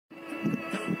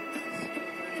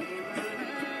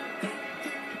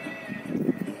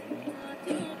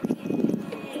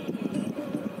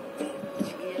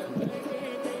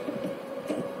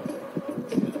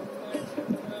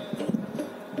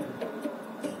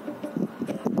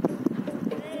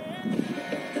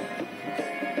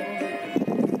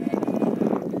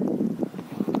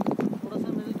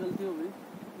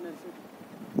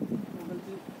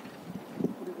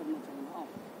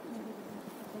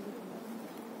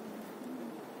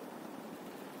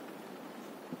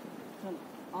चल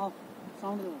of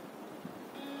sound दो।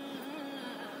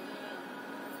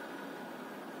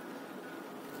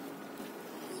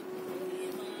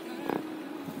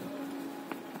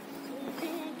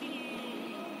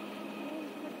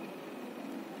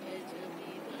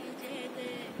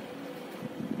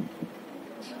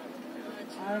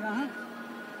 आएगा हाँ।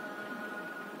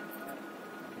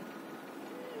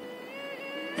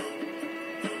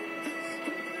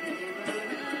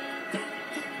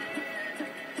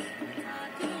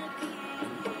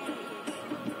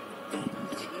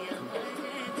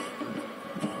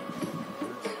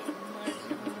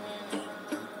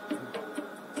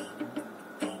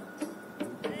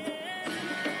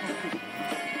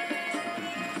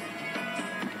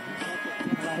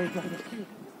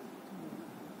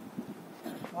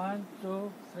 One,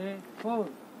 two, three, four.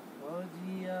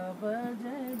 जिया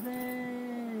बजे दे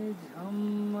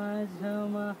झम्मा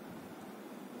झमा।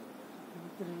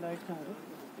 तेरी लाइट कहाँ है?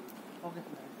 ओके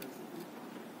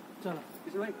चलो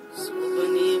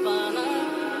sobni bana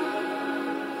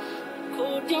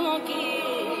खोटियों की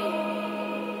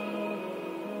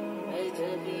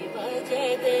जबी बजे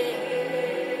दे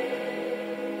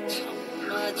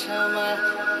क्षमा क्षमा।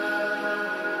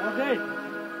 ओके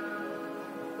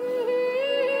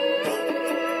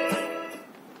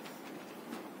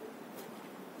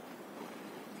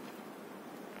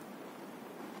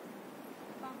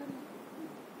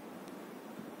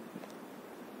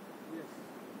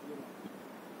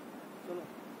चलो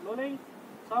रोलिंग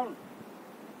साउंड।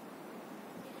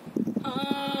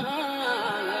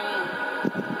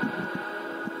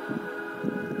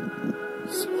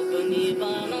 sobni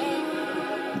bana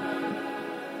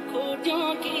खोटियों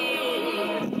की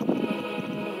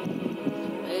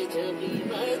जबी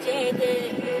बजे दे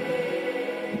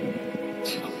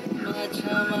क्षमा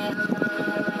क्षमा।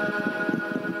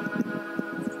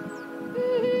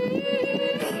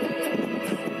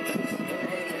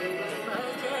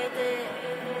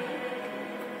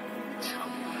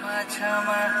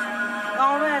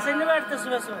 गाँव में ऐसे नहीं बैठते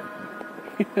सुबह सुबह।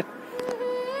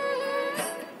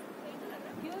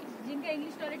 क्यों जिनका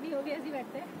इंग्लिश टॉयलेट नहीं हो गया ऐसे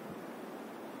बैठते हैं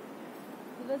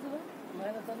सुबह सुबह।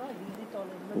 मैंने तो ना हिंदी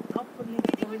टॉयलेट में कब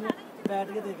नीचे बैठ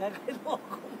के देखा है।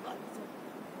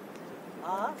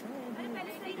 हाँ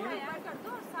पहले सही था यार, कर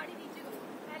दो साड़ी नीचे करो,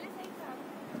 पहले सही था।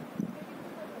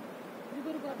 रुको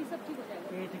रुको अभी सब ठीक हो जाएगा।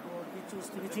 पेट कोट की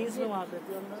चुस्ती की चीज में मार देती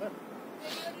हूँ अंदर।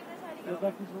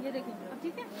 ये देखो अब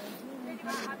ठीक है।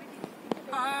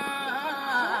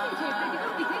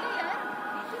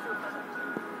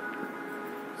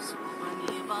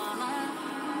 sobni bana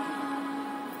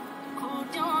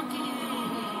खोटियों की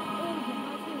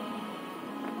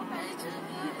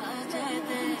जबी बजे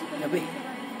दे अबे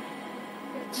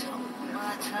क्षमा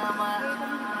क्षमा।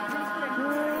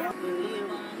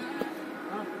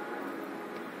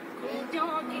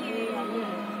 खोटियों की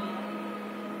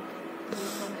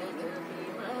जबी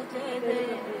बजे दे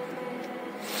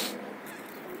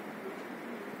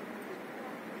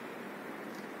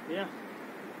या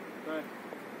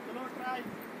चलो ट्राई।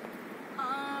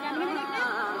 कैमरे में देखना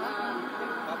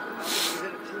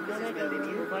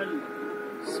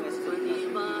sobni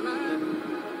bana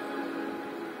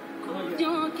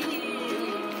खोटियों की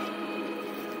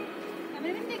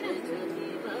कैमरे में देखना। जबी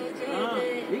बजे हाँ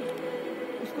दे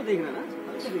उसको देखना ना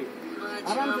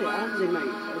आराम से देखना ही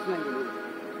उसमें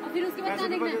और फिर उसके बाद क्या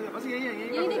देखना है? बस यही है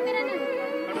यही देखते रहना।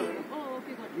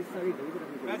 Okay got. इस सारी ढंग से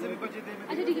पैसे भी बचे थे।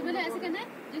 अच्छा ठीक है, मतलब ऐसे करना है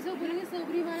जैसे वो बोलेंगे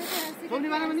सोबरी वाला तो ऐसे सोनी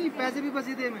वाला में नहीं, पैसे भी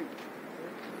बचे थे में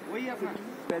वही अपना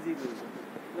पैसे ही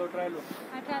लो ट्राई लो।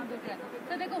 हाँ ट्राई दो ट्राई।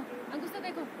 तो देखो अंकुश तो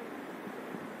देखो,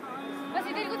 बस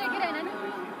इधर को देखे रहना ना।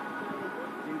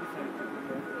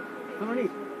 सुनो नहीं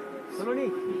चलो नहीं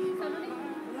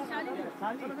शादी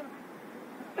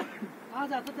आ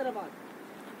जाता तेरा बात।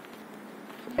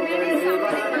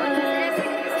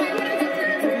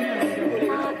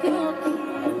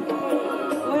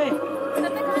 ओए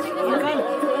तब तक कहाँ देखना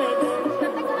है?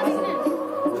 तब तक कहाँ देखना है?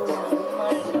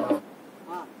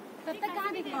 हाँ तब तक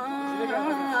कहाँ देखना है?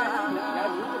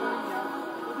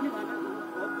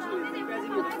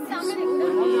 सामने देखना।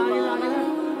 आगे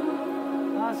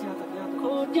बस यहाँ तक यहाँ तक।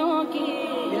 खोटियों की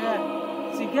ये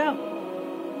सीख गया।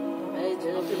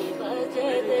 जबी बजे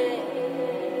दे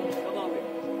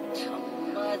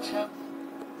क्षमा क्षमा।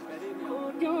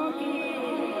 खोटियों की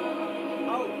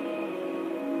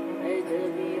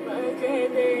जबी बजे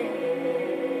दे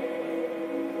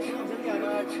क्षमा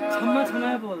छम्मा क्षमा।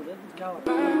 छम्मा बोल दे क्या बात।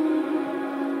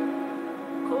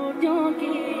 खोटियों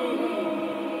की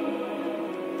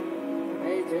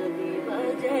जबी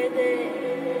बजे दे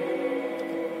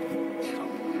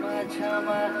क्षमा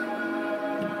क्षमा।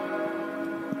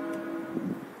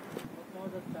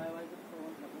 चाय वाय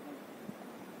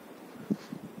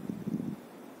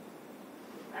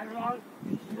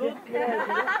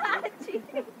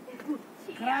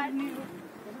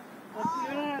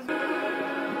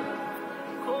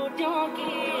खोटों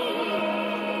की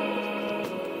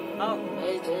आओ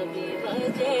जबी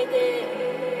बजे दे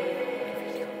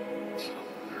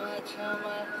क्षमा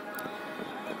क्षमा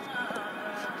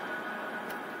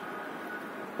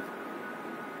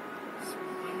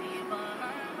सोनी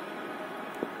बना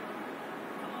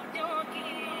खोटों की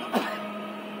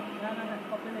ना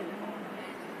कपड़े ले ले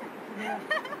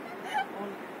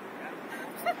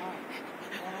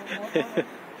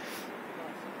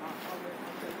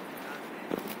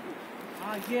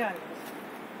हाँ ये आए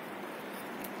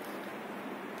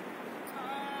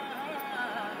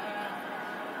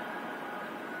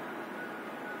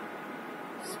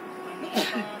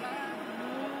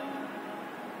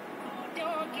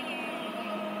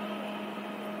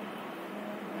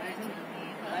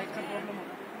लाइट का प्रॉब्लम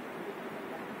होगा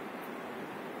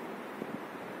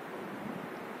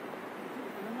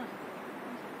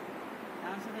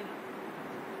ध्यान से देखना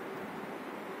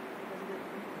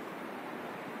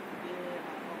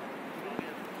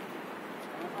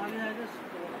आगे जाएगा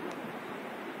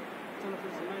चलो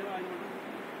फिर समय आगे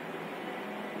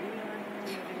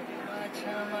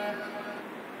क्षमा मैं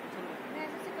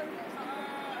ऐसे से करूँगा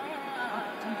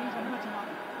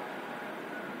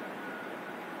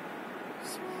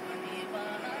सोनी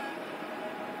बना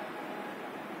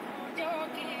खोटों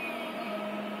की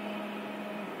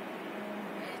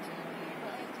जबी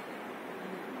बजे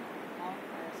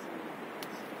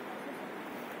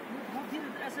बहुत धीरे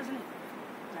ऐसे नहीं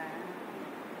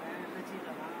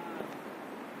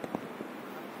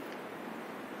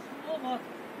वो बहुत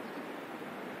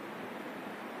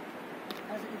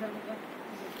ऐसे इधर मुका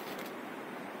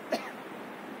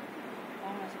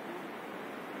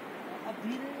अब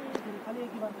धीरे धीरे खाली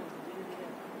एक ही बार करो धीरे धीरे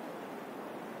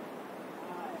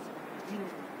हाँ ऐसे धीरे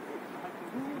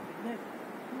धीरे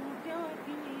क्या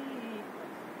की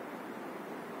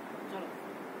चलो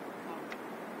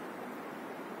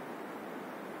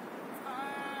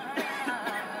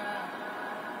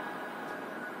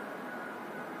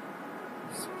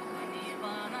सोनी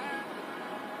बना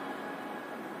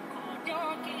खोटों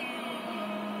की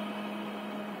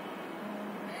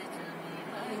जबी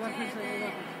एक बार फिर से बजे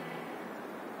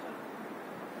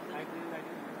एक दे बार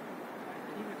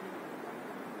ठीक है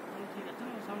ठीक है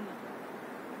चलो सामने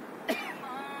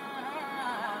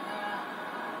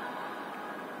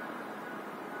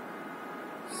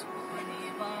सोनी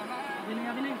बना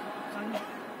अभी नहीं सामने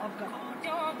अब कर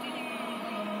खोटों की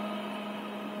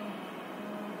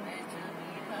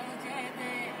जबी बजे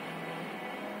दे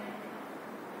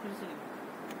फिर से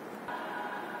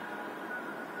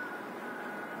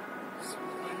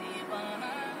सोनी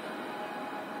बना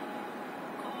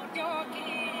खोटों की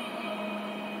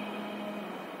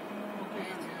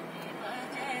जबी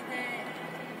बजे दे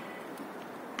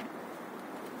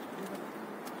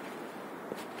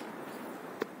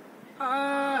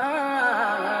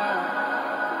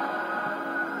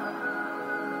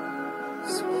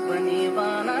सोनी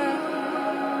बना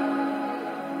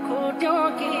खोटों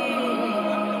की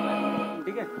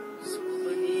ठीक है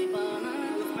सोनी बना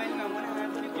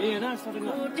ये है ना स्टार्टिंग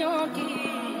में खोटों की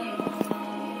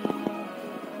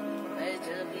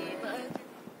जबी बजे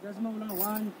जस्ट में बोला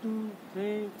 1 2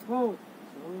 3 4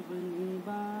 sobni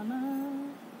bana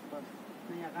बस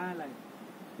नहीं कहाँ लाए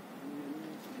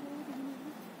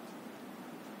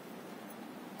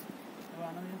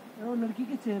वो लड़की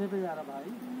के चेहरे पे जा रहा भाई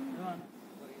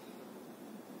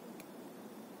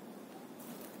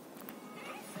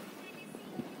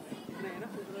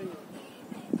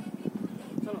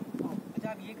चलो अच्छा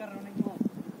आप ये कर रहे हो नहीं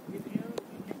ये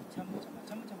छम छम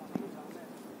छम छम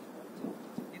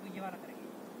देखो ये वाला करेंगे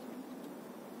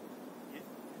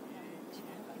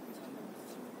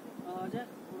आजा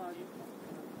थोड़ा आगे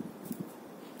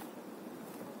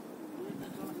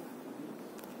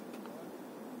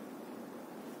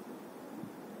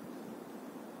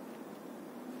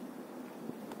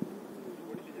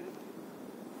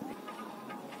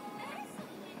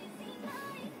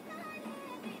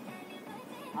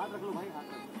हाथ रख लो भाई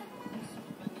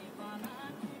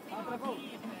हाथ रखो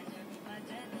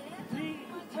 3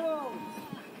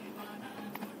 4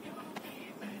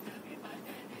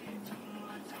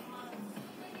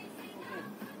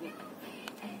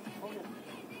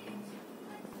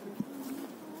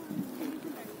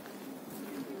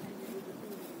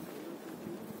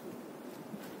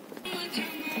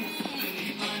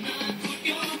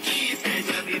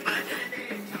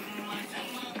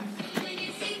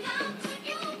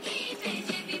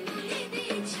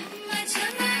 Chama,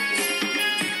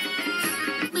 chama.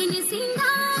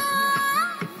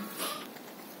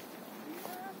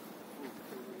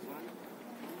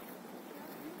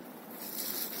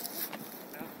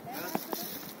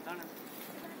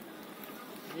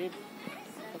 ये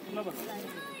पतला बना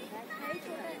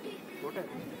छोटा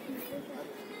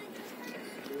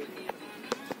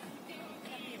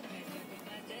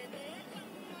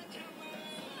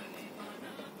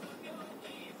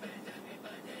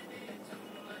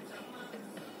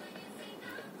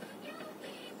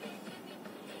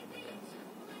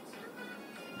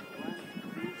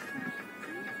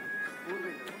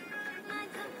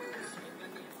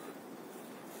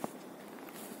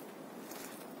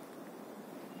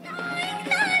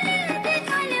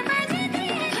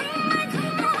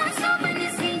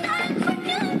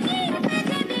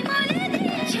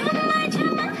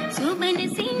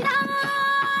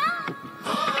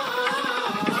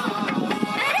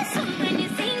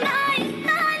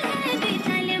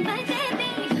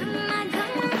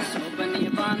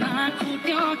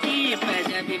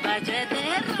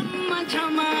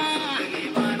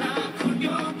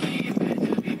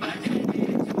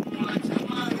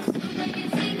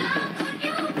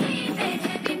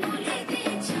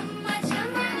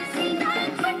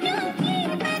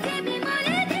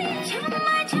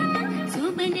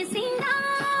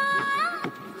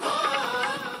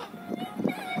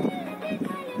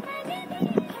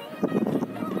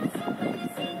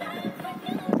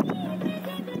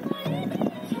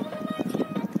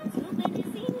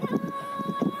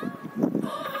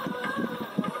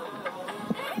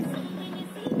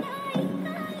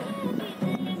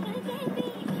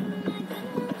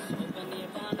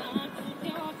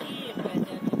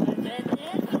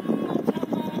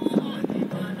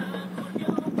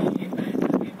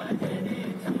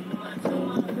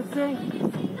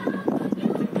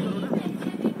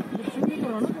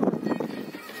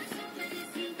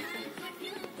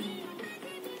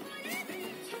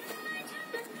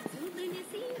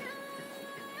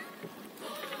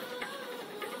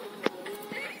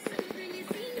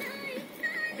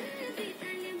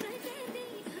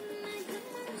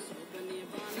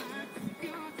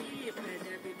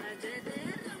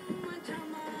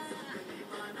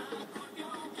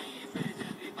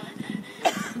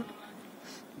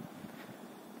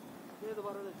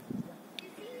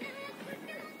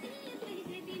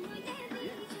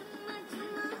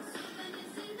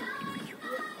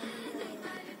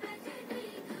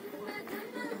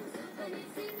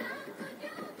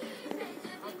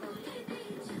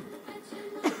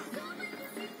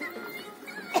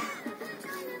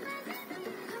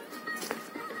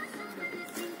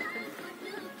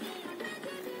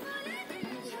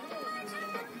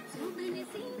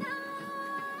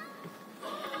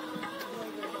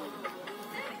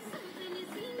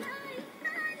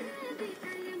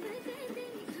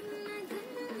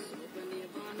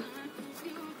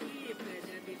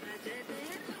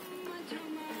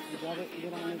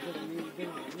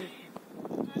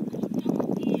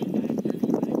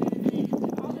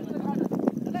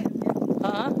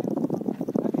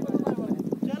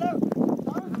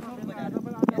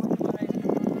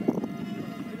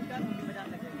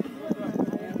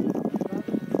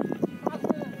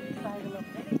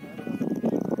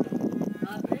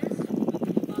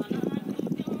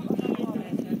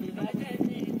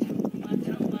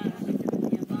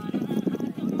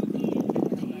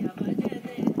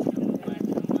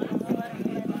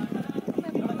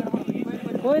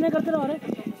कोई नहीं करते रहो। अरे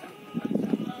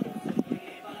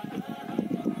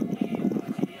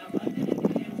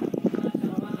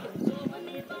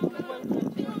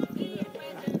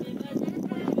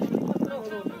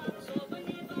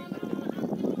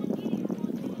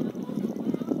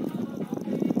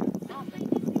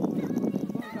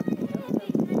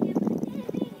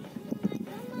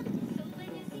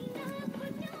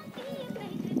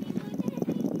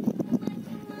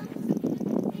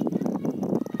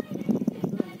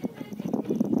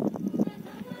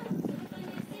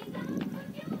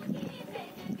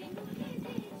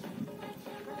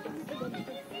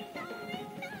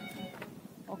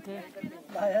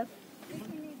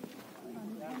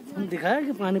दिखाया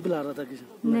कि पानी पिला रहा था किसी?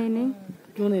 नहीं नहीं,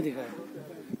 क्यों नहीं दिखाया?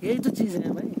 यही तो चीज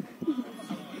है भाई।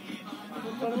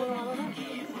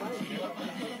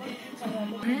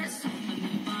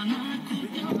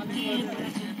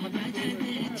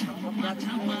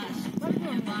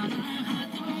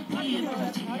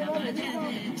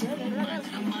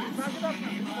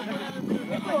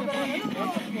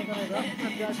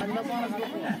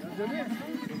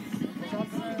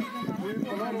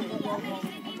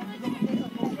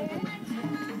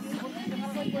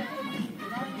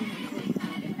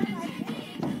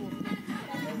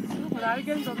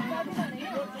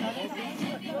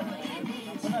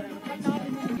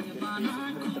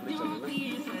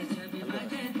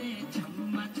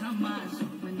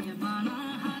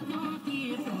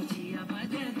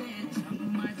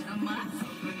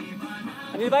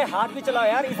 अनिल भाई हाथ भी चलाओ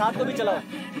यार, इस हाथ को भी चलाओ,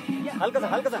 हल्का सा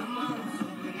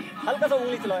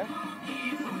उंगली चलाओ यार।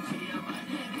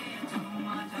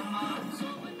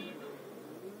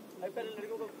 पहले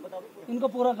लड़कियों को बता दो, इनको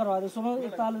पूरा करवा दो, सुनो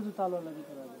ताल है तो ताल वाला भी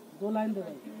करवा दो, 2 लाइन दे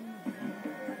भाई।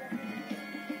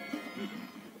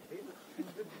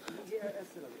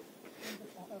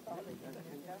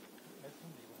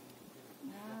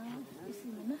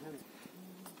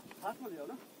 हाथ में ले जाओ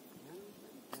ना,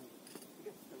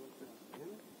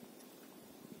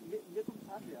 ये तुम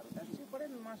साथ ले आ रहे हो, ऐसे बड़े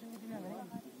मासूम की दुनिया में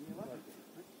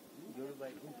जोड़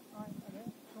भाई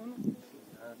सोनू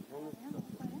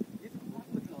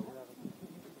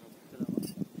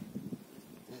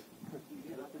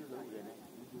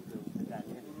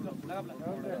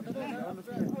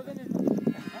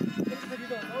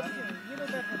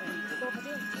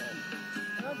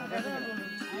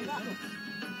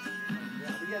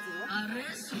अरे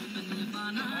सोनी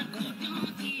बाना खोटों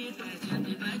की जब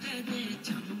बजे दे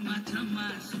छम्मा छम्मा,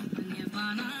 सोनी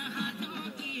बाना हाथों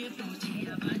की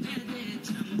पूछिया बजे दे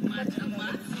छम्मा छम्मा,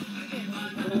 सोनी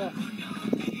बाना खोटों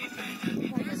की जब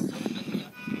बजे सोनी।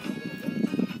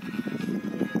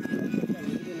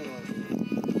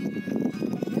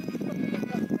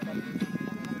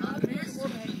 अरे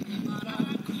सोनी बाना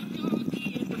खोटों की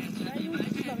जब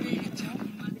बजे दे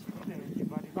छम्मा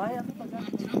भाई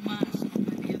छम्मा,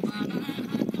 सोनी बाना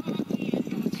हाथों की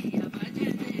पूछिया बजे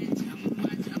दे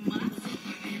छम्मा छम्मा,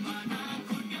 सोनी बाना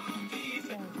खोटों की।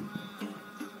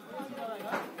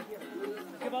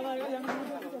 के बाद आएगा ये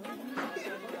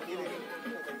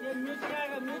म्यूजिक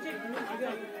आएगा, म्यूजिक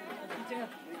पीछे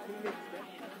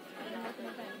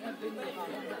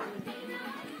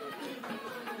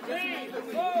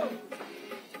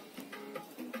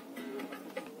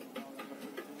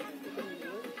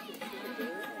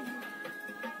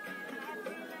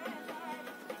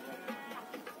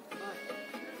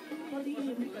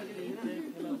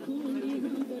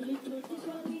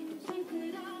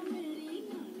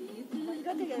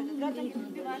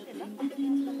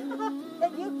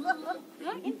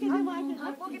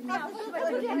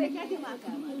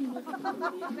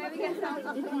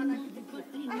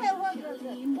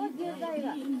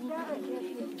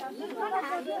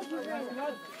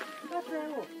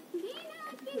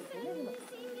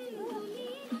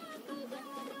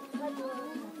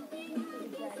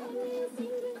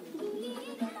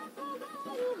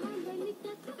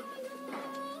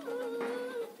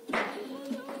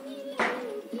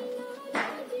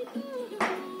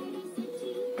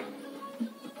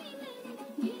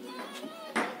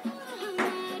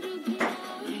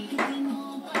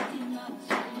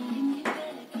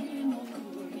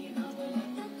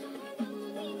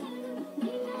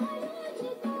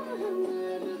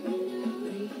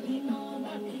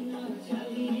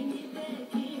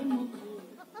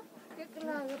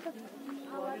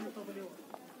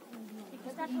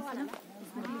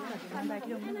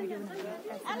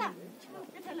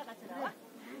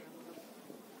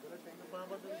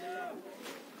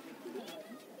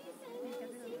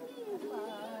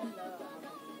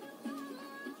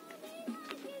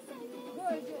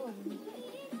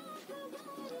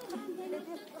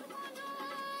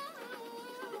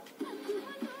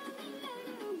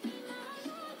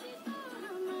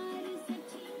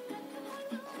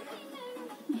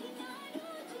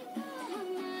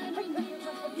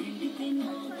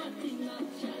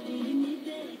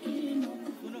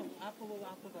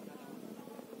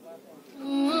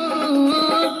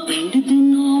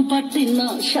पटिना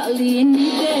शालिनी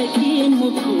देखी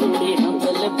मुखोड़े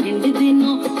हंबल, भिंड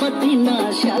दिनों पटिना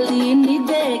शालिनी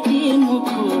देखी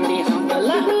मुखोड़े हंबल।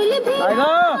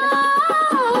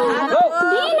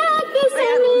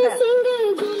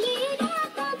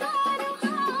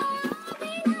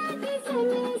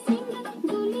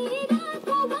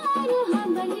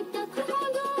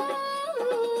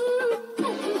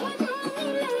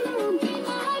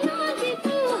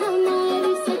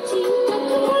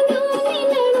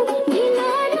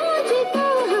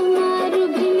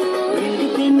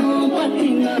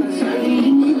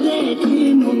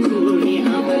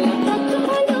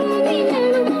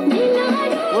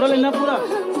 पूरा लेना पूरा।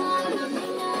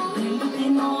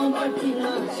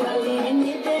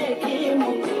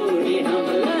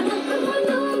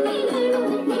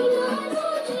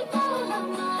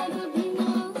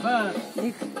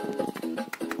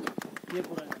 ये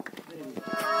पूरा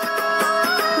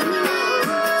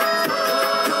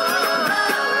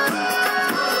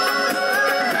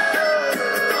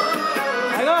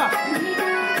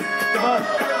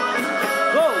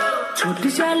छोटी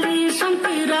शाली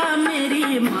शंकरा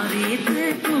मेरी मारी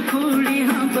थे कुकुड़ी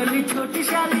हंबल, छोटी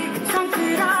शाली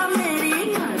शंकरा मेरी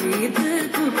मारी थे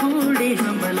कुकुड़ी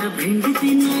हंबल। भिंड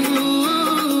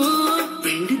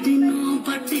दिनों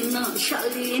पटिना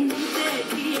शालीन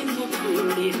देखी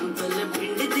मुखोड़ी हंबल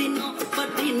भिंड दिनों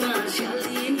पटिना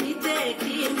शालीन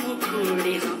देखी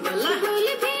मुखोड़ी हंबल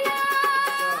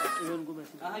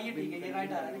हाँ ये ठीक है, ये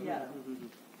राइट आ रहा है, ये आ रहा है।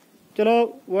 चलो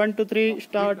 1 2 3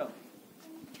 स्टार्ट।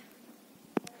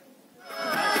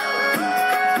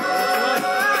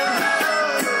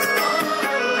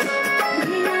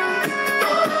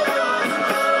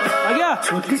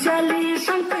 छोटी शाली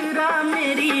शंकरा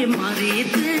मेरी मारी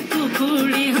ते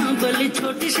कुकुड़ी हाँ बल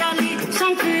छोटी शाली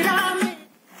शंकरा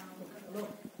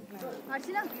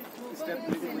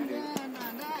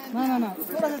ना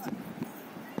थोड़ा सा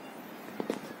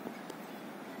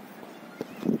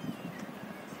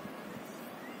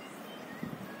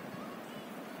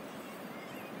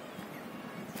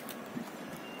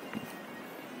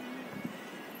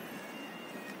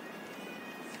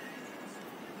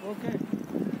ओके।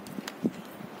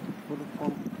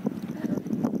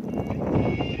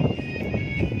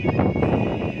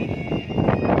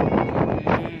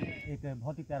 एक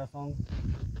बहुत ही प्यारा सॉन्ग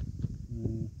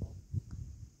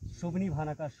शोभनी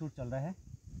भाना का शूट चल रहा है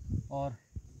और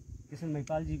किशन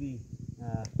महिपाल जी भी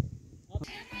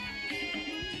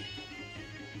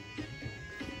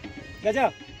गजा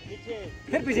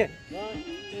फिर पीछे 1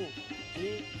 2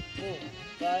 3 4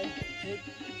 5 6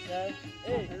 7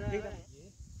 8 ठीक है।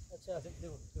 अच्छा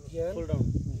देखो फुल डाउन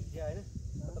ये आए ना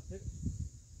मतलब फिर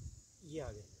ये आ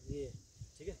गए ये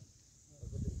ठीक है।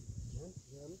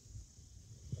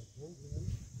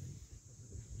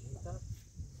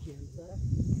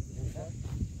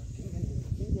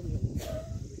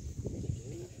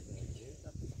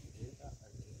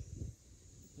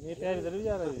 ये पैर इधर भी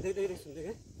जा रहा है। देख देख सुन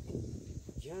देखे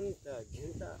घंटा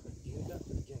घंटा घंटा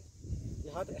घंटा ये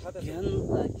हाथ हाथ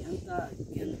घंटा घंटा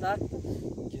घंटा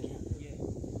ये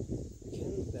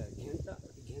घंटा घंटा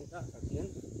घंटा घंटा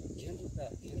घंटा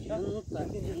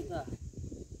घंटा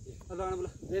अल्लाह ने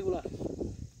बोला देख बोला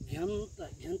घंटा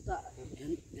घंटा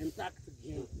घंटा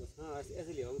हाँ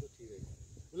ऐसे लिया तो ठीक है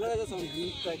लगा था सॉन्ग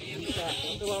घंटा घंटा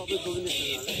तो आप गोविंद ने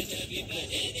सुना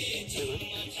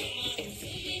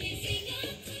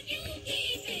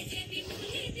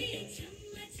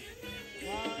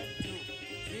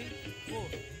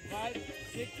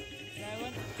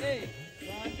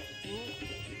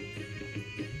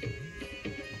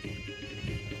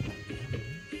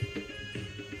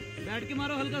बैठ के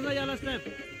मारो हल्का सा वाला स्टेप,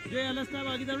 जो वाला स्टेप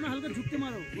आगे जाओ ना, हल्का झुक के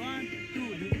मारो। 1 2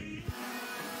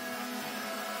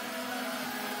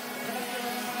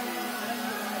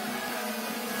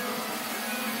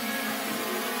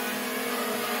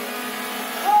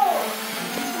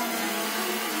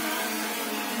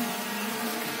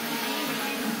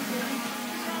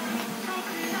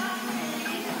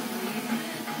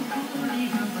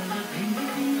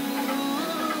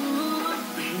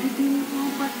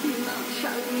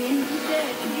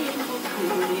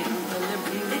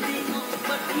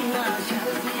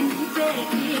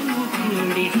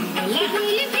 मुखोड़ी